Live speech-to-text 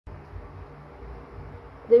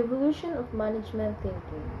The evolution of management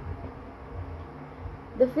thinking.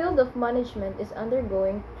 The field of management is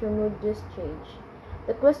undergoing tremendous change.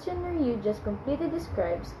 The questionnaire you just completed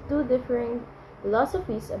describes two differing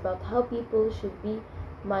philosophies about how people should be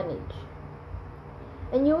managed.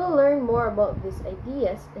 And you will learn more about these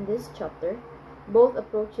ideas in this chapter. Both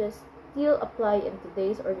approaches still apply in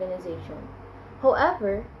today's organization.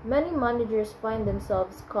 However, many managers find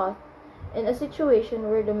themselves caught in a situation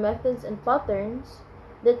where the methods and patterns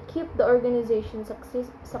that keep the organization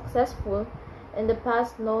successful in the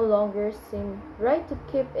past no longer seem right to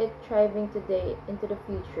keep it thriving today into the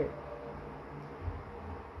future.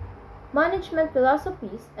 Management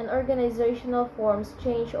philosophies and organizational forms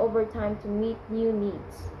change over time to meet new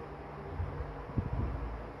needs.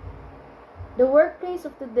 The workplace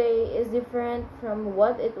of today is different from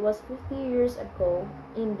what it was 50 years ago,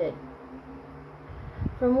 indeed.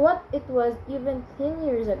 From what it was even 10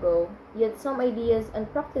 years ago, yet some ideas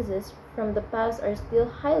and practices from the past are still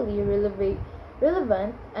highly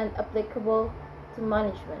relevant and applicable to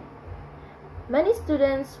management. Many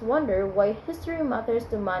students wonder why history matters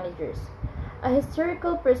to managers. A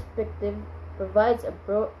historical perspective provides a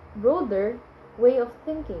broader way of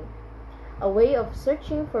thinking, a way of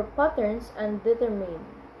searching for patterns and determining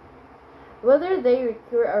whether they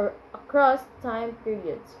recur across time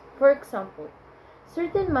periods. For example,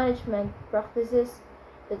 certain management practices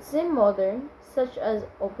that seem modern, such as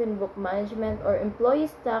open book management or employee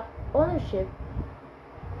stock ownership,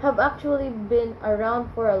 have actually been around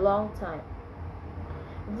for a long time.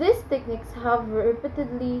 These techniques have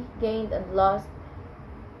repeatedly gained and lost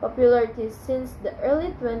popularity since the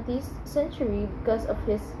early 20th century because of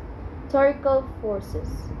historical forces.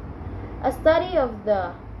 A study of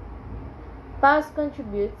the past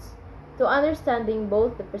contributes to understanding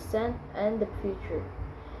both the present and the future.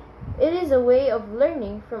 It is a way of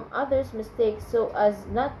learning from others' mistakes so as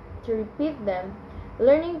not to repeat them,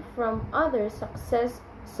 learning from others' success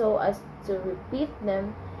so as to repeat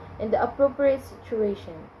them in the appropriate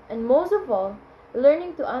situation, and most of all,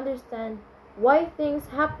 learning to understand why things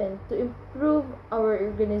happen to improve our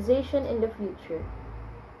organization in the future.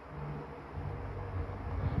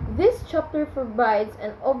 This chapter provides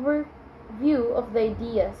an overview of the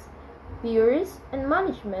ideas, theories, and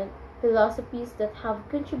management philosophies that have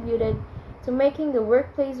contributed to making the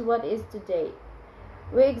workplace what it is today.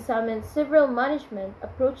 We examine several management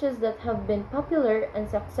approaches that have been popular and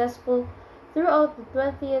successful throughout the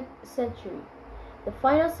 20th century. The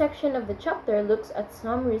final section of the chapter looks at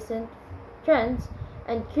some recent trends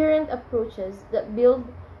and current approaches that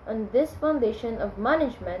build on this foundation of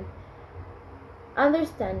management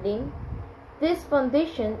understanding. This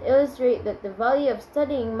foundation illustrates that the value of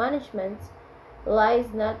studying management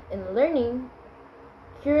lies not in learning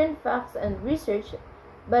current facts and research,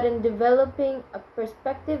 but in developing a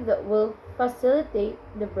perspective that will facilitate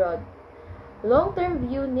the broad, long-term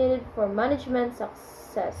view needed for management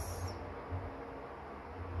success.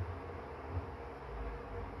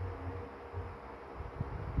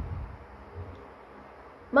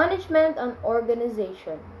 Management and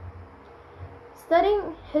organization.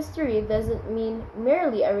 Studying history doesn't mean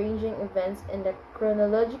merely arranging events in the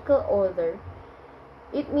chronological order.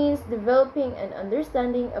 It means developing an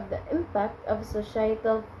understanding of the impact of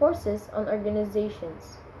societal forces on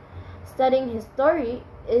organizations. Studying history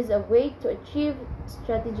is a way to achieve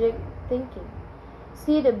strategic thinking,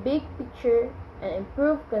 see the big picture, and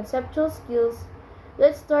improve conceptual skills.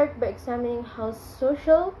 Let's start by examining how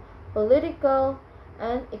social, political,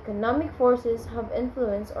 and economic forces have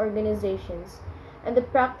influenced organizations and the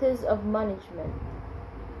practice of management.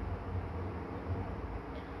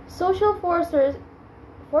 Social forces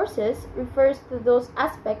refers to those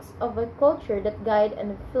aspects of a culture that guide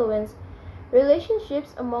and influence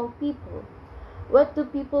relationships among people. What do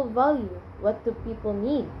people value? What do people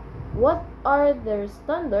need? What are their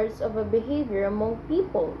standards of a behavior among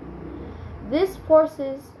people? These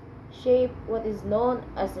forces shape what is known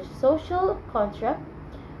as the social contract,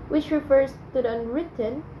 which refers to the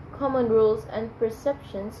unwritten common rules and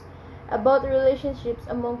perceptions about relationships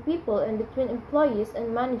among people and between employees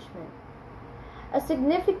and management. A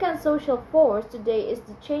significant social force today is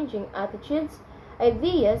the changing attitudes,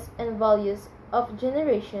 ideas, and values of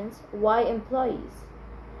generations Y employees,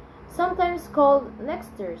 sometimes called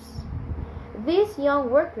Nexters. These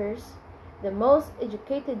young workers, the most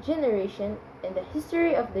educated generation in the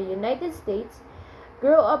history of the United States,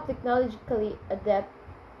 grow up technologically adept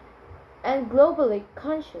and globally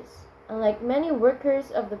conscious. Unlike many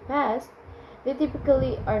workers of the past, they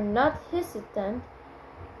typically are not hesitant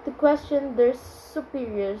to question their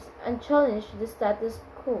superiors and challenge the status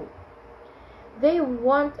quo. They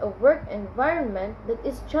want a work environment that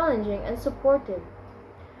is challenging and supportive,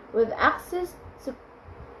 with access to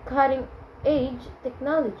cutting edge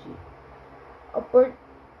technology, oppor-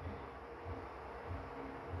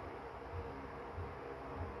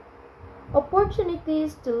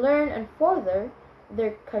 opportunities to learn and further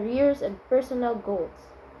their careers and personal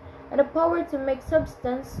goals, and the power to make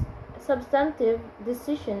substantive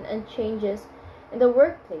decisions and changes in the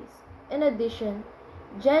workplace. In addition,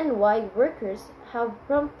 Gen Y workers have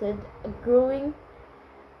prompted a growing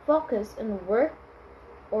focus on work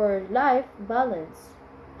or life balance,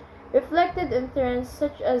 reflected in trends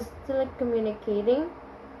such as telecommunicating,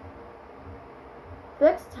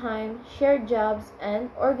 flex time, shared jobs, and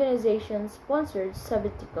organization-sponsored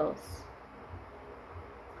sabbaticals.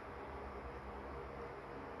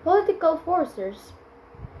 Political forces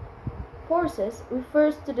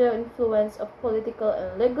refers to the influence of political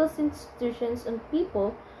and legal institutions on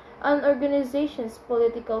people and organizations.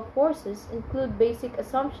 Political forces include basic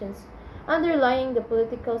assumptions underlying the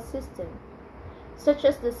political system, such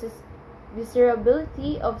as the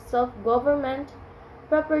desirability of self-government,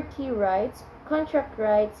 property rights, contract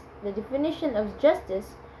rights, the definition of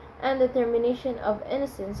justice, and determination of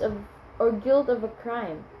innocence or guilt of a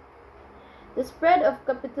crime. The spread of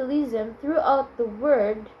capitalism throughout the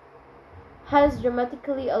world has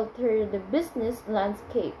dramatically altered the business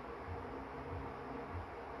landscape.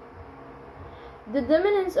 The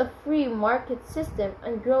dominance of free market system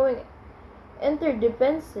and growing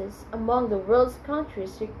interdependencies among the world's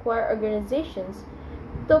countries require organizations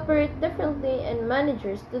to operate differently and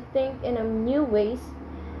managers to think in new ways.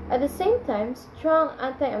 At the same time, strong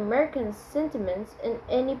anti-American sentiments in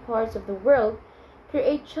any parts of the world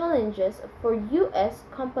create challenges for U.S.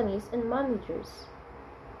 companies and managers.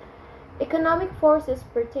 Economic forces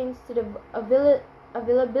pertains to the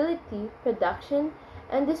availability, production,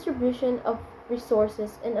 and distribution of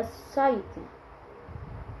resources in a society.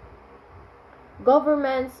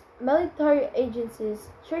 Governments, military agencies,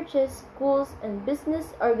 churches, schools, and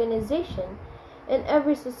business organizations in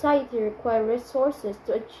every society require resources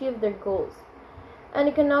to achieve their goals, and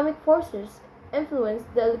economic forces influence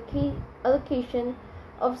the allocation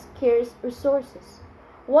of scarce resources.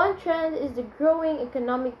 One trend is the growing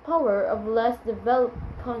economic power of less developed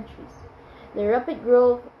countries. The rapid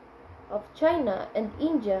growth of China and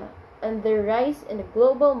India and their rise in the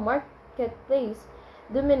global marketplace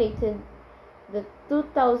dominated the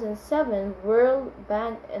 2007 World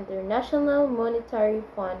Bank and International Monetary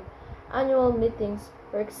Fund annual meetings,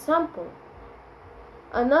 for example.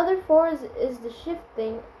 Another force is the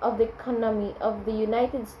shifting of the economy of the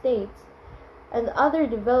United States and other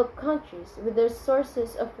developed countries with their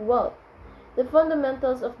sources of wealth, the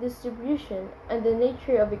fundamentals of distribution, and the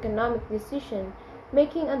nature of economic decision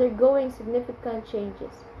making undergoing significant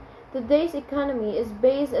changes. Today's economy is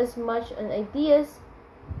based as much on ideas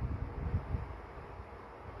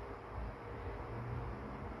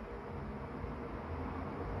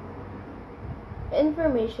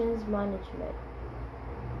information management.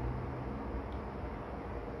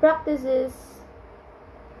 Practices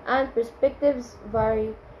and perspectives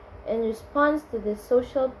vary in response to the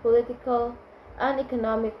social, political, and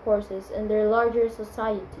economic forces in their larger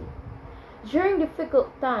society. During difficult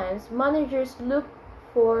times, managers look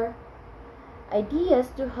for ideas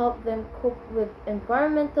to help them cope with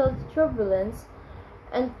environmental turbulence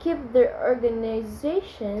and keep their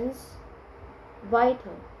organizations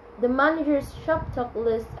vital. The manager's shop talk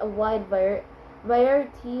lists a wide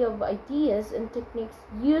variety of ideas and techniques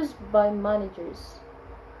used by managers.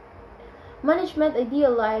 Management idea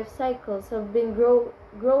life cycles have been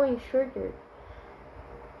growing shorter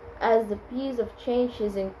as the pace of change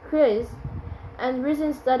is increased, and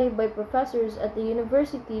recent study by professors at the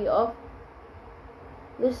University of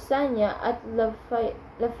Louisiana at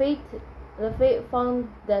Lafayette found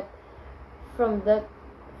that from the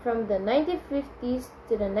 1950s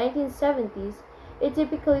to the 1970s, it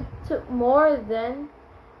typically took more than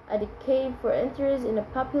a decade for interest in a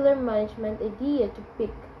popular management idea to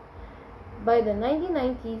peak. By the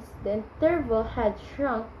 1990s, the interval had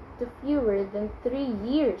shrunk to fewer than 3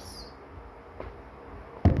 years.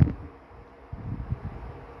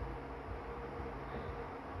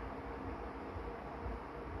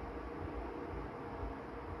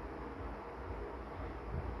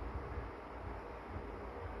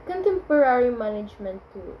 Contemporary management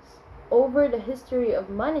tools. Over the history of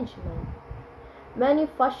management, many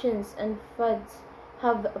fashions and fads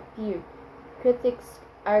have appeared. Critics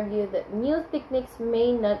argue that new techniques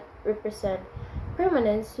may not represent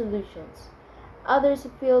permanent solutions. Others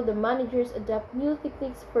feel the managers adopt new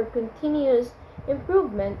techniques for continuous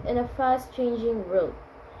improvement in a fast-changing world.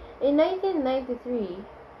 In 1993,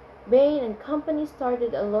 Bain and Company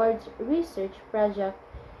started a large research project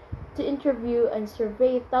to interview and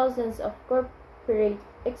survey thousands of corporate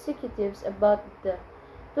executives about the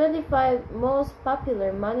 25 most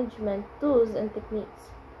popular management tools and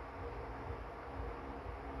techniques.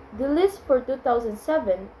 The list for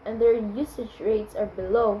 2007 and their usage rates are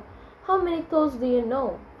below. How many tools do you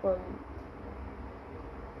know?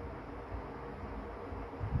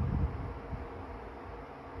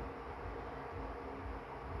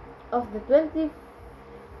 Of the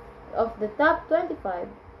top 25,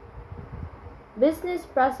 business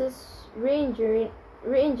process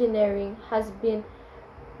reengineering has been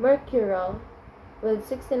mercurial, with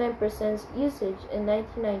 69% usage in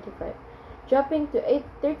 1995, dropping to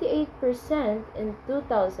 38% in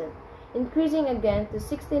 2000, increasing again to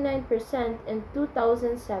 69% in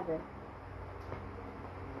 2007.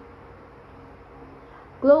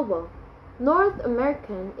 Global. North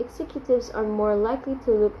American executives are more likely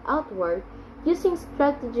to look outward, using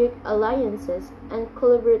strategic alliances and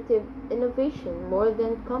collaborative innovation more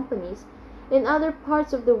than companies in other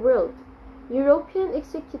parts of the world. European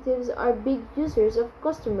executives are big users of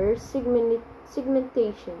customer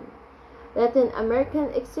segmentation. Latin American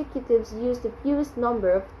executives use the fewest number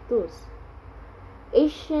of tools.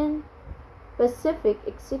 Asian Pacific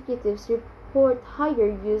executives report higher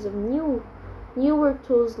use of newer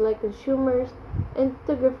tools like consumer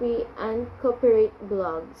infography and corporate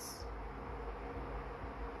blogs.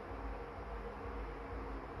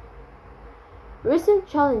 Recent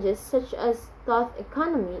challenges such as tough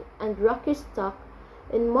economy and rocky stock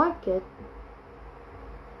in market,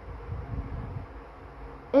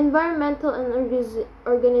 environmental and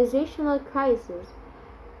organizational crises,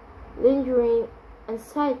 lingering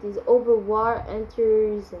anxieties over war and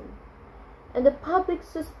terrorism, and the public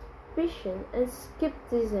suspicion and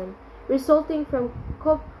skepticism resulting from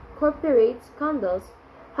corporate scandals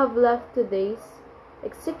have left today's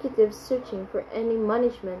executives searching for any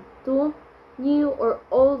management tool, new or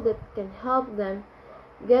old, that can help them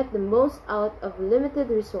get the most out of limited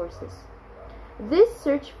resources. This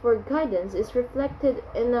search for guidance is reflected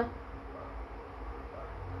in a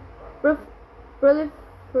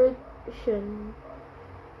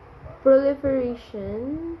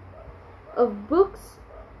proliferation of books,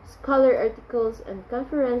 scholar articles, and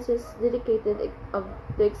conferences dedicated to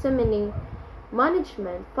examining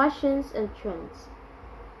management, fashions, and trends.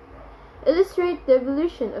 Illustrate the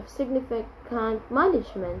evolution of significant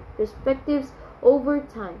management perspectives over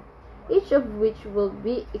time, each of which will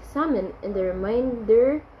be examined in the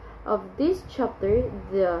remainder of this chapter.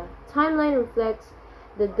 The timeline reflects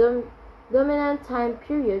the dominant time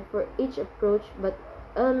period for each approach, but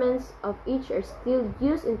elements of each are still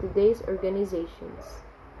used in today's organizations.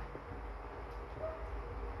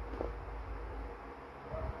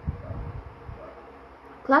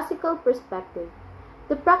 Classical perspective.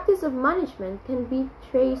 The practice of management can be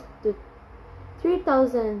traced to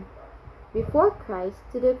 3000 before Christ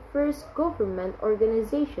to the first government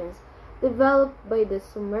organizations developed by the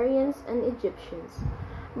Sumerians and Egyptians.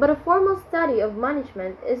 But a formal study of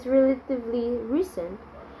management is relatively recent.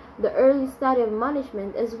 The early study of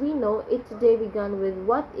management as we know it today began with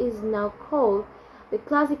what is now called the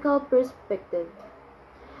classical perspective.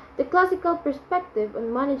 The classical perspective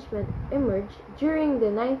on management emerged during the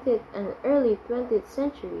 19th and early 20th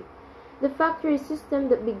century. The factory system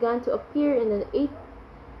that began to appear in the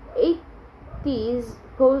 80s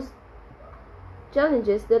posed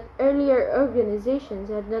challenges that earlier organizations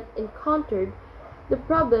had not encountered. The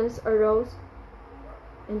problems arose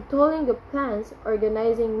in tooling of plans,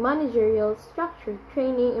 organizing managerial structure,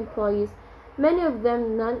 training employees, many of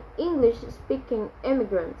them non-English speaking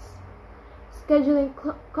immigrants, scheduling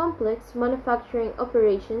complex manufacturing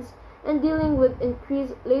operations, and dealing with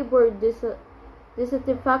increased labor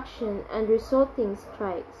dissatisfaction and resulting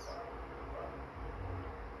strikes.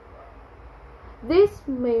 These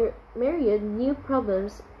myriad new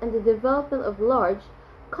problems and the development of large,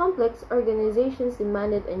 complex organizations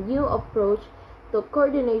demanded a new approach to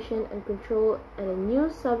coordination and control, and a new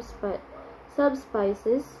subspecies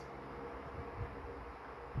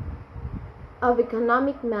of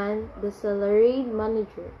economic man, the salaried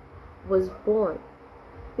manager, was born.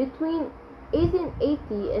 Between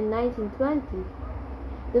 1880 and 1920,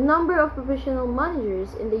 the number of professional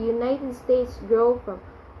managers in the United States grew from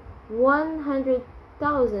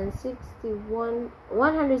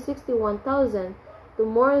 161,000 to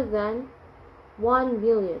more than 1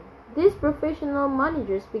 million. These professional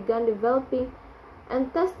managers began developing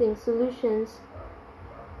and testing solutions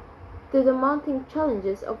to the mounting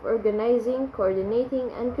challenges of organizing, coordinating,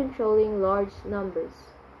 and controlling large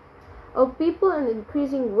numbers of people and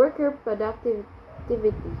increasing worker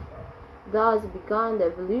productivity. Thus began the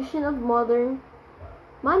evolution of modern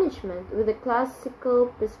management with a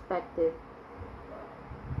classical perspective.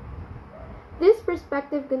 This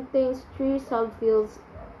perspective contains three subfields,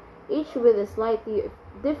 each with a slightly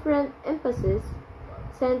different emphasis: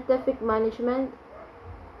 scientific management,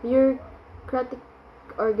 bureaucratic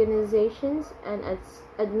organizations, and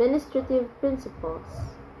administrative principles.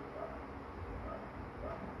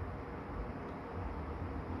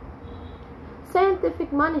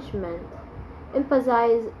 Scientific management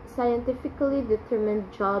emphasizes scientifically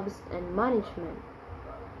determined jobs and management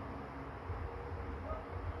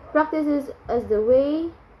practices as the way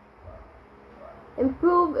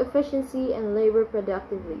improve efficiency and labor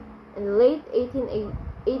productively. In the late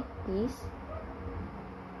 1880s,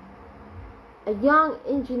 a young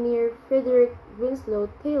engineer, Frederick Winslow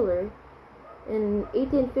Taylor, in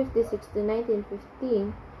 1856 to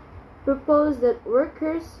 1915, proposed that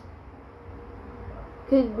workers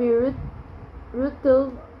could be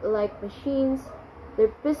retooled like machines, their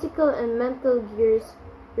physical and mental gears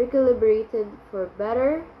recalibrated for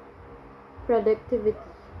better productivity.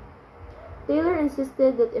 Taylor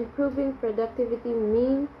insisted that improving productivity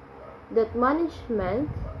meant that management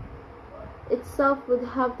itself would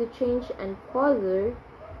have to change, and further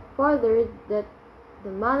that the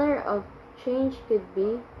manner of change could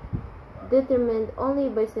be determined only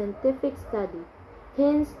by scientific study.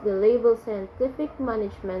 Hence, the label scientific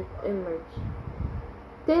management emerged.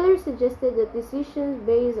 Taylor suggested that decisions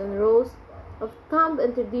based on rules of thumb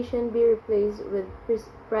and tradition be replaced with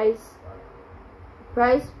price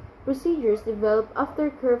procedures developed after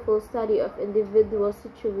careful study of individual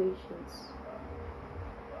situations.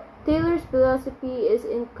 Taylor's philosophy is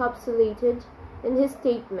encapsulated in his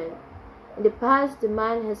statement: "In the past, the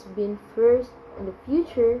man has been first. In the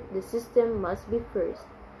future, the system must be first."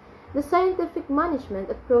 The scientific management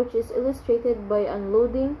approach is illustrated by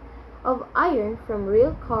unloading of iron from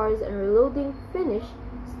rail cars and reloading finished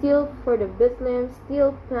steel for the Bethlehem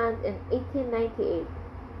Steel Plant in 1898.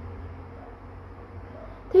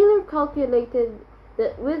 Taylor calculated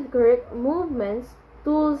that with correct movements,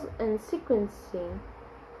 tools, and sequencing,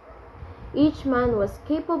 each man was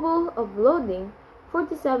capable of loading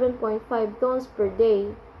 47.5 tons per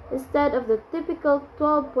day instead of the typical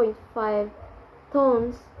 12.5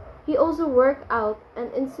 tons. He also worked out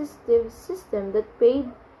an incentive system that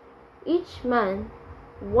paid each man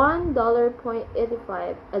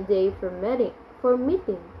 $1.85 a day for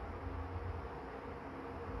meeting.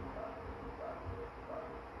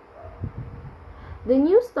 The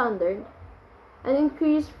new standard, an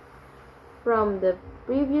increase from the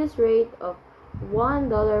previous rate of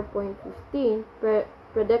 $1.15 per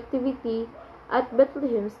productivity at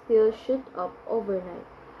Bethlehem Steel shot up overnight.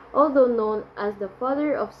 Although known as the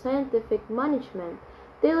father of scientific management,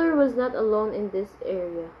 Taylor was not alone in this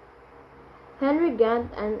area. Henry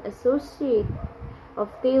Gantt, an associate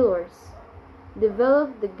of Taylor's,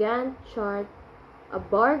 developed the Gantt chart, a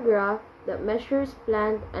bar graph that measures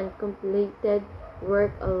planned and completed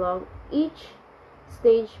work along each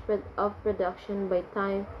stage of production by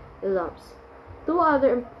time elapsed. Two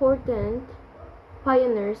other important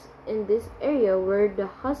pioneers in this area were the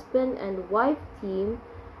husband and wife team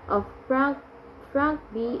of Frank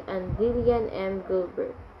B. and Lillian M.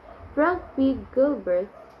 Gilbert. Frank B. Gilbert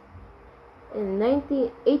in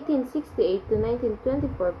 1868 to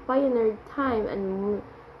 1924 pioneered time and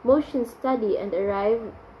motion study and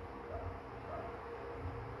arrived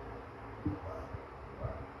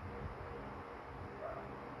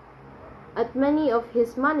at many of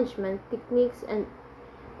his management techniques and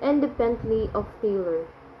independently of Taylor.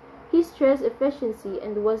 He stressed efficiency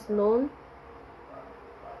and was known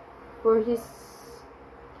for his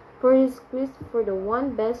quest for the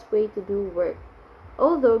one best way to do work.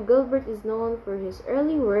 Although Gilbert is known for his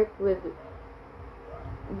early work with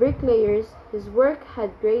bricklayers, his work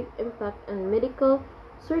had great impact on medical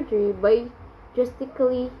surgery by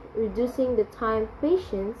drastically reducing the time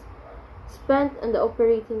patients spent on the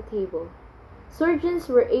operating table. Surgeons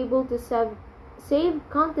were able to save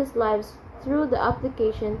countless lives through the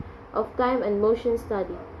application of time and motion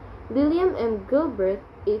study. William M. Gilbert,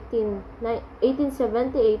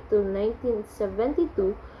 1878 to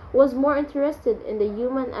 1972, was more interested in the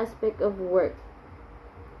human aspect of work.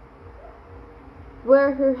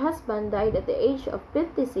 Where her husband died at the age of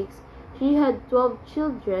 56, she had 12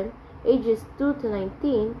 children, ages 2 to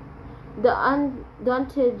 19. The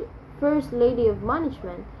undaunted First Lady of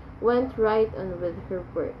Management went right on with her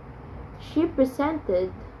work. She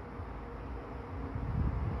presented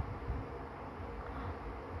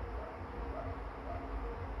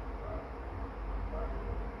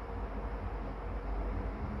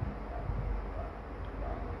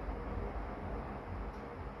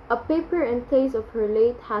a paper in place of her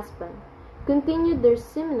late husband, continued their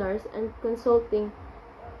seminars and consulting,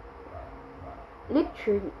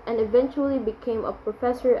 lectured, and eventually became a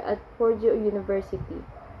professor at Purdue University.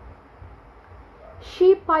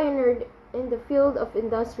 She pioneered in the field of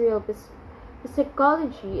industrial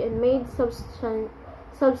psychology and made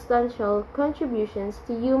substantial contributions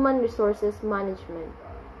to human resources management.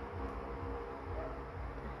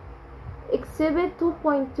 Exhibit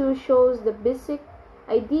 2.2 shows the basic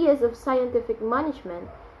ideas of scientific management.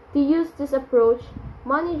 To use this approach,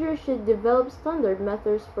 managers should develop standard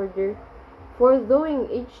methods for doing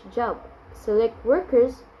each job, select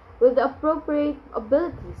workers with the appropriate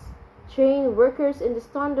abilities, train workers in the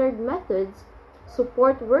standard methods,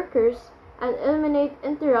 support workers, and eliminate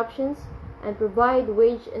interruptions, and provide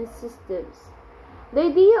wage incentives. The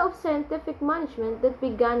idea of scientific management that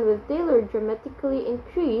began with Taylor dramatically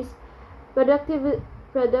increased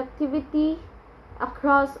productivity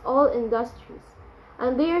across all industries,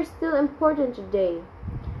 and they are still important today.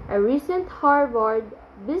 A recent Harvard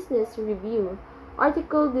Business Review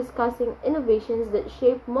article discussing innovations that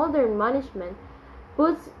shape modern management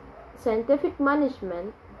puts scientific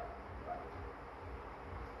management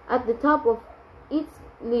at the top of its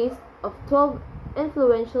list of 12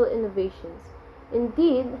 influential innovations.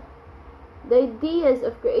 Indeed, the ideas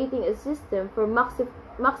of creating a system for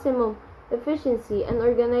maximum efficiency and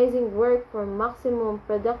organizing work for maximum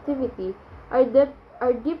productivity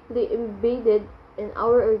are deeply embedded in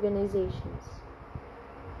our organizations.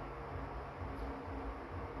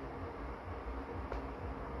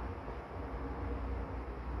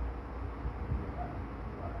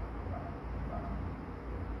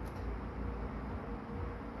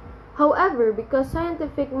 However, because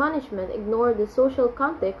scientific management ignored the social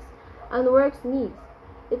context and work's needs,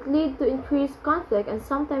 it led to increased conflict and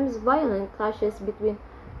sometimes violent clashes between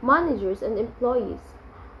managers and employees.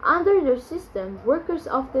 Under their system, workers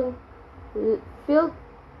often felt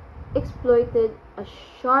exploited, a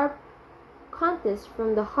sharp contrast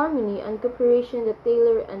from the harmony and cooperation that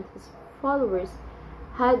Taylor and his followers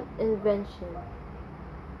had envisioned.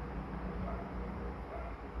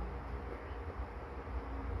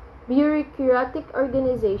 Bureaucratic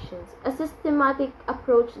organizations. A systematic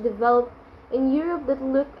approach developed in Europe that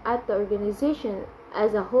looked at the organization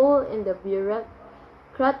as a whole in the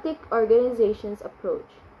bureaucratic organizations approach.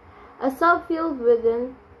 A subfield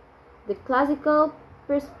within the classical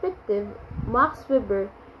perspective, Max Weber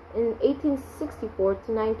in 1864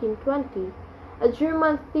 to 1920, a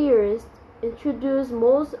German theorist, introduced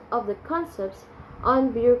most of the concepts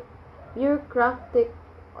on bureaucratic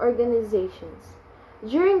organizations.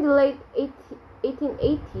 During the late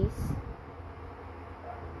 1880s,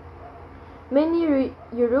 many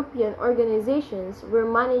European organizations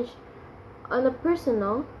were managed on a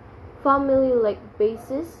personal, family-like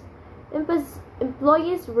basis.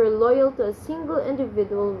 Employees were loyal to a single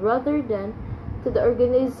individual rather than to the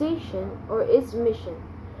organization or its mission.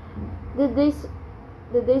 The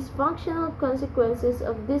dysfunctional consequences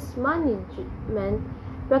of this management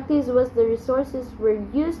practice was the resources were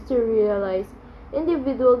used to realize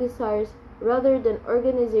individual desires rather than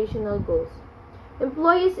organizational goals.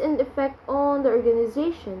 Employees in effect own the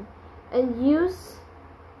organization and use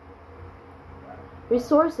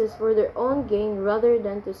resources for their own gain rather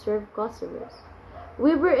than to serve customers.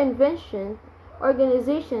 Weber envisioned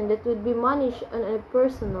organization that would be managed on a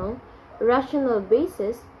personal, rational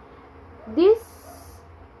basis. This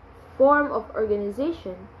form of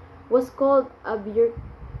organization was called a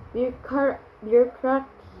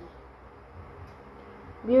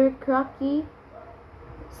bureaucracy.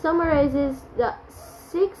 Summarizes the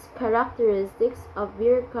 6 characteristics of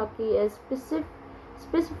bureaucracy as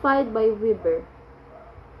specified by Weber.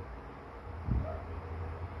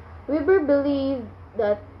 Weber believed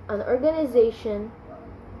that an organization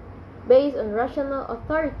based on rational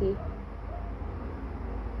authority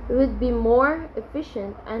would be more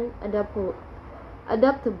efficient and adaptable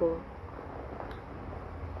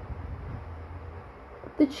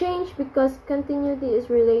to change because continuity is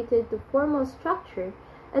related to formal structure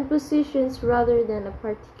and positions rather than a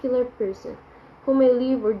particular person who may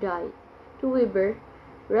live or die. To Weber,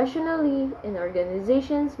 rationally in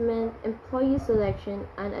organizations meant employee selection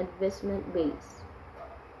and investment base.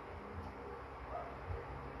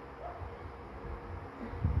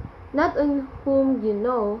 Not on whom you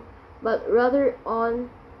know, but rather on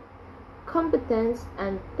competence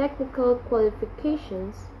and technical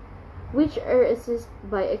qualifications, which are assessed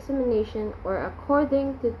by examination or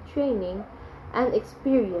according to training and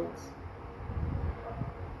experience.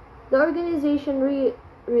 The organization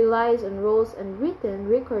relies on roles and written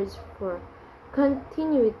records for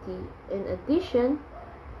continuity. In addition,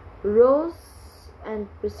 Rules and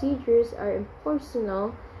procedures are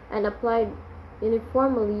impersonal and applied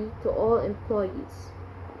uniformly to all employees.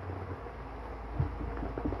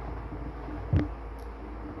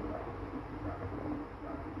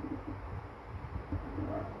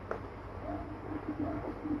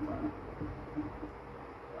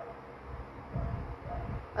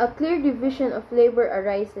 A clear division of labor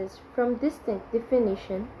arises from distinct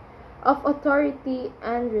definition of authority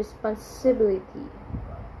and responsibility.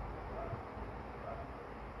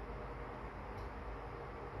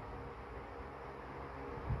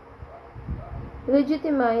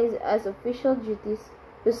 Legitimized as official duties,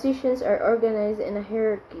 positions are organized in a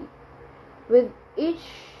hierarchy, with each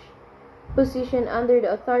position under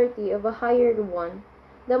the authority of a hired one.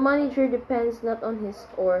 The manager depends not on his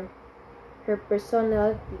or her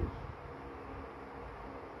personality,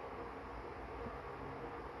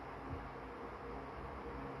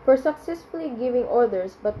 for successfully giving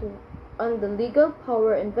orders, but on the legal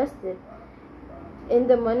power invested in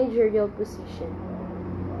the managerial position.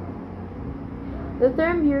 The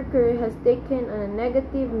term bureaucracy has taken on a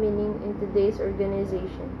negative meaning in today's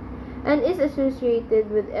organization and is associated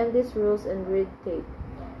with endless rules and red tape.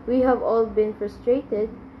 We have all been frustrated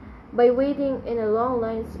by waiting in a long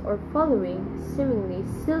lines or following seemingly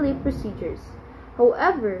silly procedures.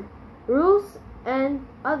 However, rules and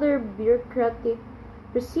other bureaucratic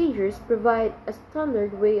procedures provide a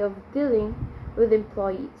standard way of dealing with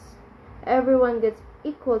employees. Everyone gets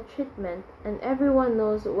equal treatment and everyone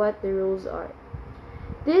knows what the rules are.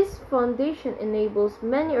 This foundation enables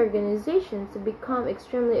many organizations to become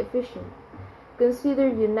extremely efficient. Consider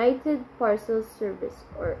United Parcel Service,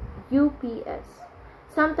 or UPS,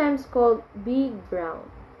 sometimes called Big Brown.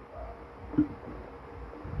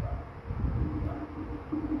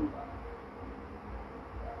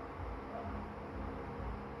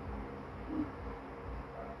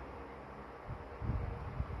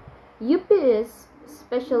 UPS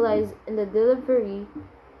specializes in the delivery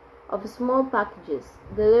of small packages,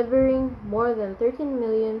 delivering more than 13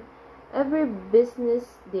 million every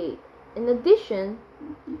business day. In addition,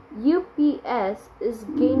 UPS is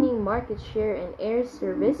gaining market share in air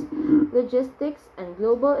service, logistics, and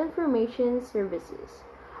global information services.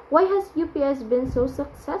 Why has UPS been so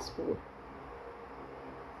successful?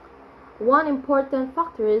 One important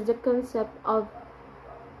factor is the concept of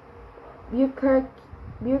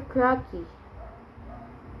bureaucracy.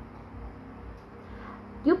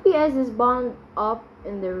 UPS is bound up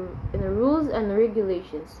in the rules and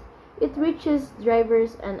regulations. It reaches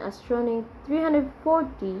drivers an astonishing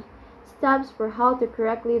 340 steps for how to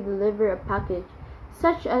correctly deliver a package,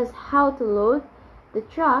 such as how to load the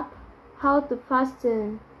truck, how to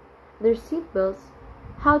fasten their seatbelts,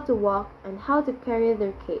 how to walk, and how to carry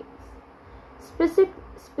their case.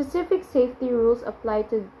 Specific safety rules apply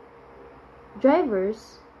to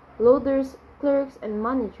drivers, loaders, clerks, and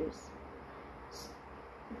managers.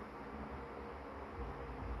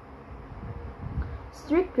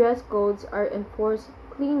 Strict dress codes are enforced.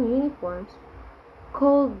 Clean uniforms,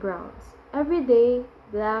 called browns, everyday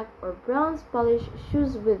black or brown polished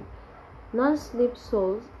shoes with non-slip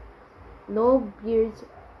soles, no beards,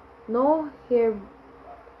 no hair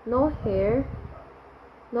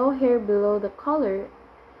below the collar,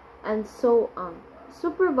 and so on.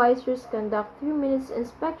 Supervisors conduct 3-minute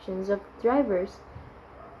inspections of drivers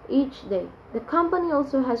each day. The company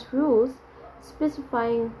also has rules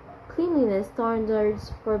specifying cleanliness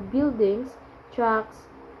standards for buildings, trucks,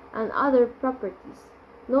 and other properties.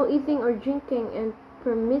 No eating or drinking is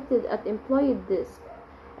permitted at employee desk.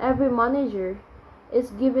 Every manager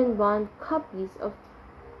is given bound copies of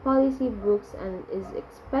policy books and is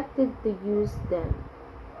expected to use them.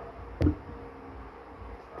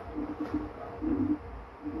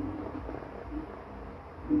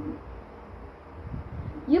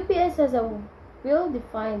 UPS has a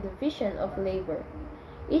well-defined division of labor.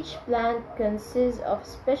 Each plant consists of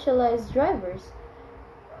specialized drivers,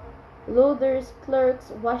 loaders,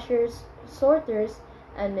 clerks, washers, sorters,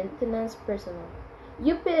 and maintenance personnel.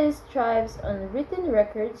 UPS thrives on written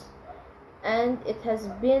records, and it has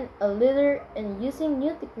been a leader in using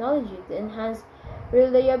new technology to enhance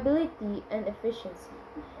reliability and efficiency.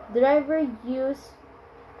 Drivers use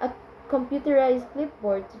a computerized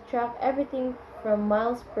clipboard to track everything from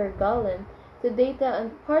miles per gallon to data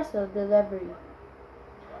on parcel delivery.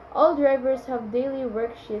 All drivers have daily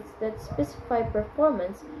worksheets that specify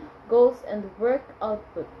performance, goals, and work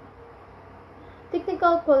output.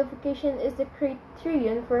 Technical qualification is the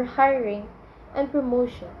criterion for hiring and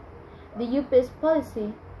promotion. The UPS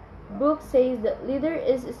policy book says that leader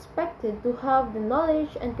is expected to have the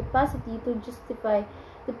knowledge and capacity to justify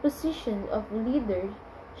the position of leadership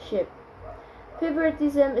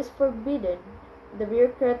Favoritism is forbidden. The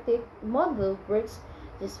bureaucratic model works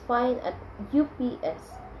just fine at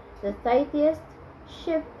UPS, the tightest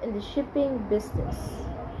ship in the shipping business.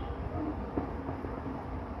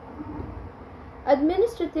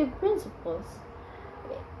 Administrative principles.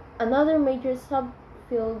 Another major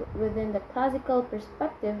subfield within the classical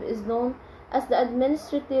perspective is known as the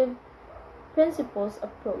administrative principles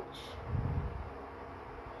approach,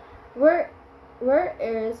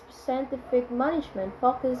 whereas scientific management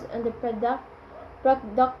focuses on the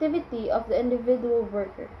productivity of the individual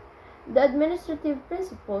worker. The administrative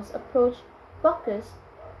principles approach focused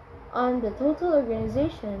on the total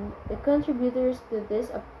organization. The contributors to this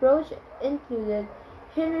approach included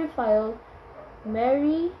Henry Fayol,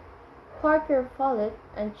 Mary Parker Follett,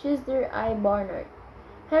 and Chisholm I. Barnard.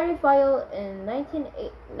 Henry Fayol in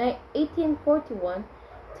 1841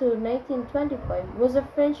 to 1925 was a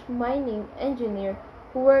French mining engineer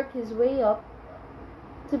who worked his way up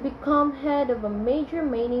to become head of a major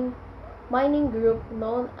mining group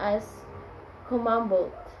known as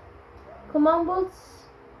Commonwealth. Commonwealth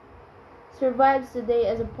survives today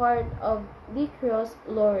as a part of Le Croix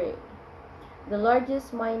Loire, the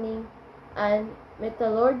largest mining and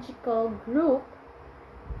metallurgical group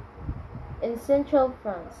in central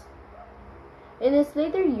France. In his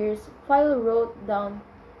later years, Fayol wrote down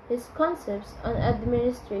his concepts on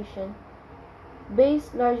administration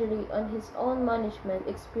based largely on his own management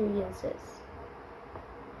experiences.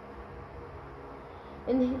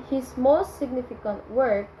 In his most significant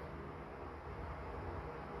work,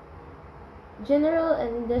 General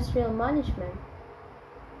and Industrial Management,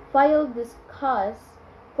 Fayol discussed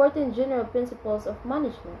 14 general principles of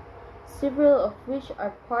management, several of which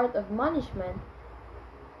are part of management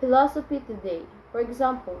philosophy today. For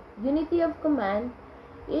example, unity of command.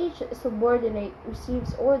 Each subordinate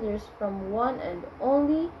receives orders from one and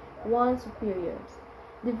only one superior.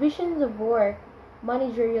 Divisions of work,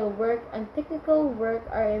 managerial work, and technical work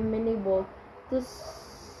are amenable to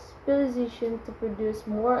specialization to produce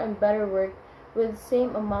more and better work with the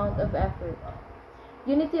same amount of effort.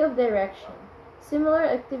 Unity of direction. Similar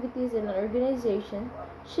activities in an organization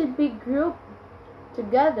should be grouped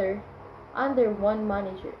together under one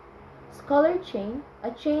manager. Scholar chain.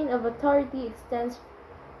 A chain of authority extends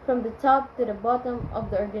from the top to the bottom of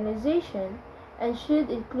the organization and should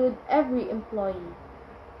include every employee.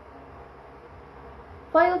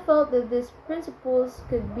 Fayol felt that these principles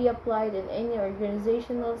could be applied in any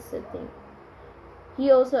organizational setting. He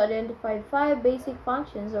also identified 5 basic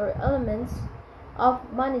functions or elements of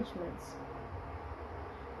management: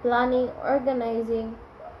 planning, organizing,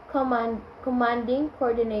 commanding,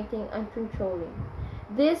 coordinating, and controlling.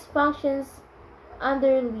 These functions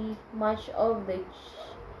underlie much of the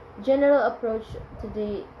general approach to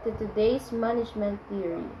today's management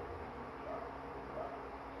theory.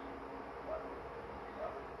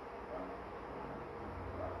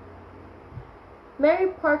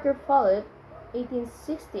 Mary Parker Follett,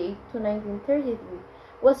 1868 to 1933,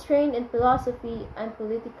 was trained in philosophy and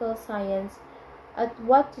political science at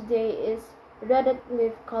what today is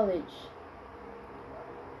Radcliffe College.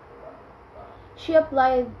 She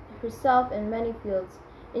applied herself in many fields,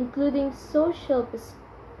 including social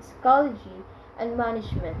psychology and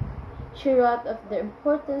management. She wrote of the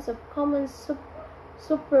importance of common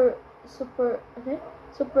subordinate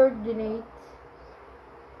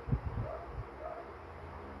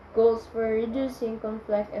goals for reducing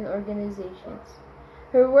conflict in organizations.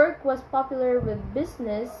 Her work was popular with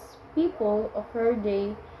business people of her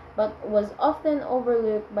day, but was often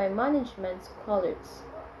overlooked by management scholars.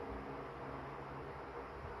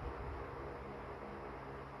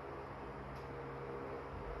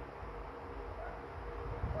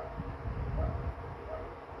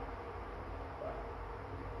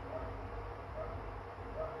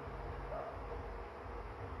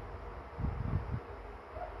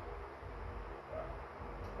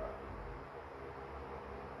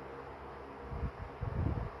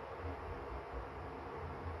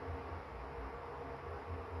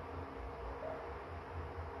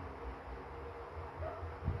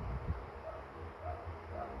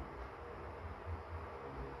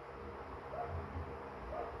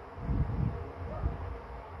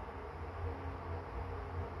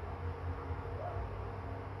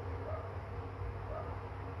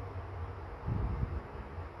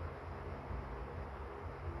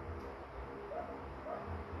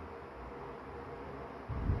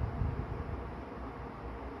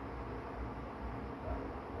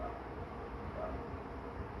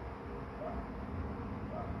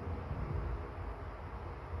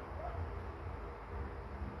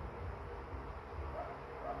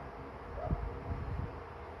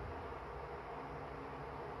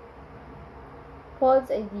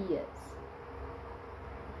 Paul's ideas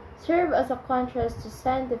serve as a contrast to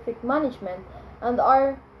scientific management and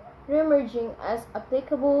are reemerging as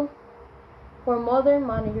applicable for modern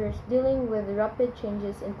managers dealing with rapid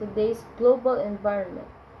changes in today's global environment.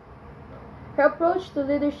 Her approach to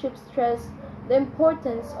leadership stressed the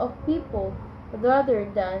importance of people rather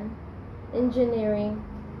than engineering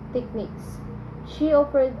techniques. She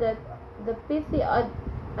offered that the pithy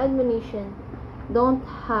admonition, don't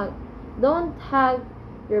hag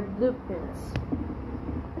your blueprints,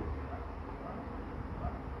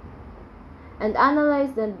 and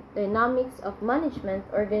analyze the dynamics of management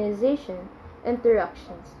organization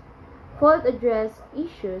interactions. Ford addressed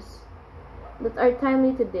issues that are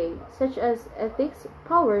timely today, such as ethics,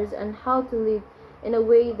 powers, and how to lead in a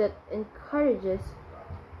way that encourages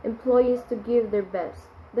employees to give their best.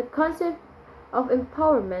 The concept of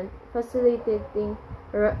empowerment, facilitating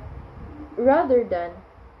rather than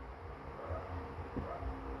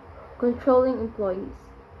controlling employees,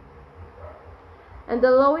 and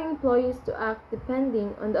allowing employees to act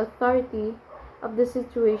depending on the authority of the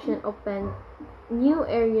situation opened new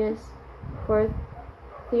areas for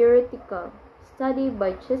theoretical study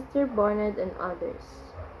by Chester Barnard and others.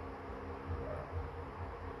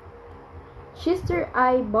 Chester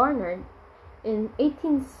I. Barnard in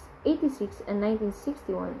 1886 and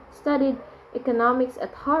 1961 studied economics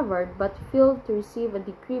at Harvard but failed to receive a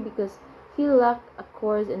degree because he lacked a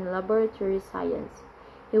course in laboratory science.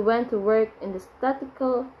 He went to work in the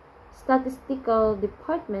statistical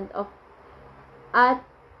department of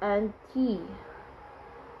at&T.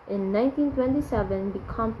 In 1927,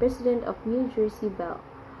 became president of New Jersey Bell.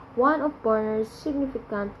 One of Barnard's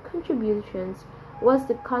significant contributions was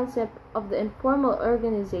the concept of the informal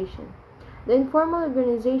organization. The informal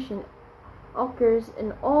organization occurs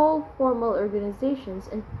in all formal organizations,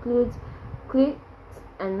 includes cliques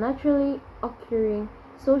and naturally occurring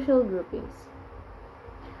social groupings.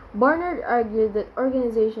 Barnard argued that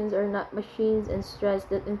organizations are not machines and stressed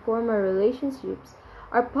that informal relationships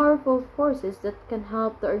are powerful forces that can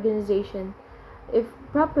help the organization if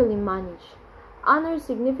properly managed. Another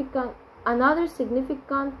significant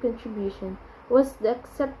contribution was the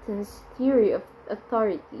acceptance theory of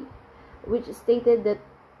authority, which stated that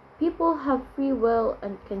people have free will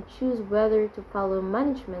and can choose whether to follow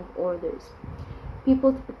management orders.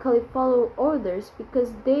 People typically follow orders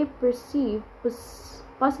because they perceive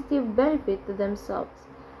positive benefit to themselves,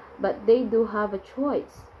 but they do have a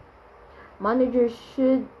choice. Managers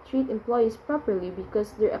should treat employees properly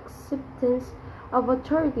because their acceptance of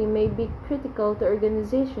authority may be critical to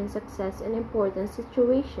organization success in important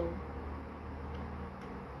situations.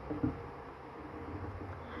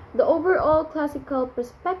 The overall classical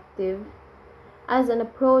perspective as an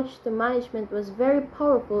approach to management was very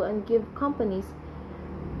powerful and gave companies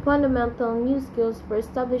fundamental new skills for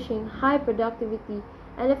establishing high productivity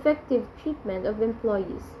and effective treatment of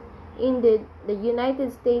employees. Indeed, the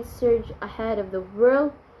United States surged ahead of the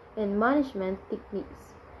world in management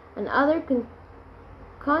techniques, and other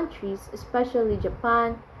countries, especially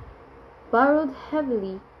Japan, borrowed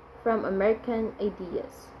heavily from American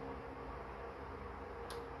ideas.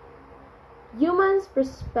 Human's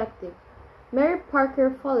perspective. Mary Parker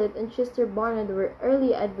Follett and Chester Barnard were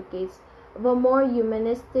early advocates of a more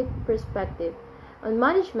humanistic perspective on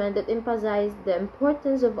management that emphasized the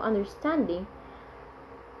importance of understanding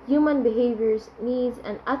human behaviors, needs,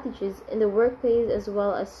 and attitudes in the workplace as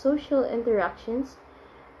well as social interactions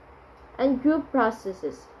and group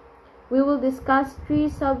processes. We will discuss three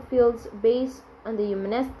subfields based on the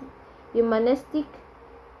humanistic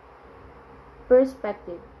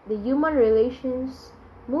perspective: the human relations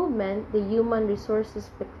movement, the human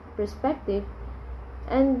resources perspective,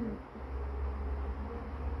 and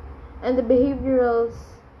the behavioral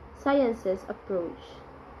sciences approach.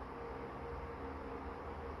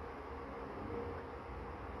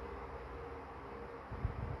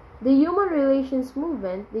 The human relations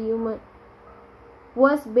movement,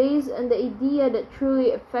 was based on the idea that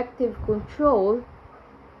truly effective control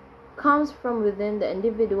comes from within the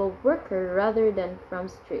individual worker rather than from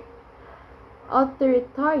strict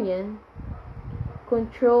authoritarian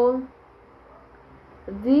control.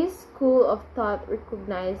 This school of thought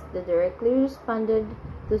recognized that directly responded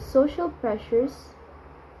to social pressures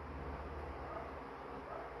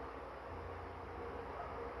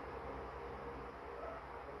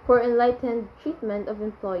for enlightened treatment of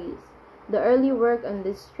employees. The early work on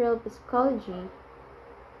industrial psychology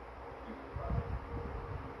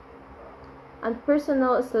and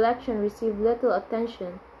personal selection received little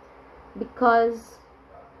attention because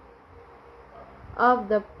of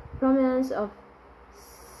the prominence of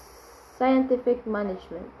scientific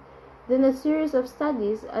management. then a series of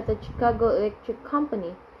studies at the Chicago Electric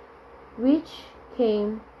Company, which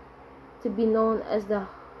came to be known as the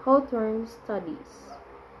Hawthorne Studies,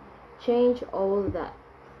 changed all that.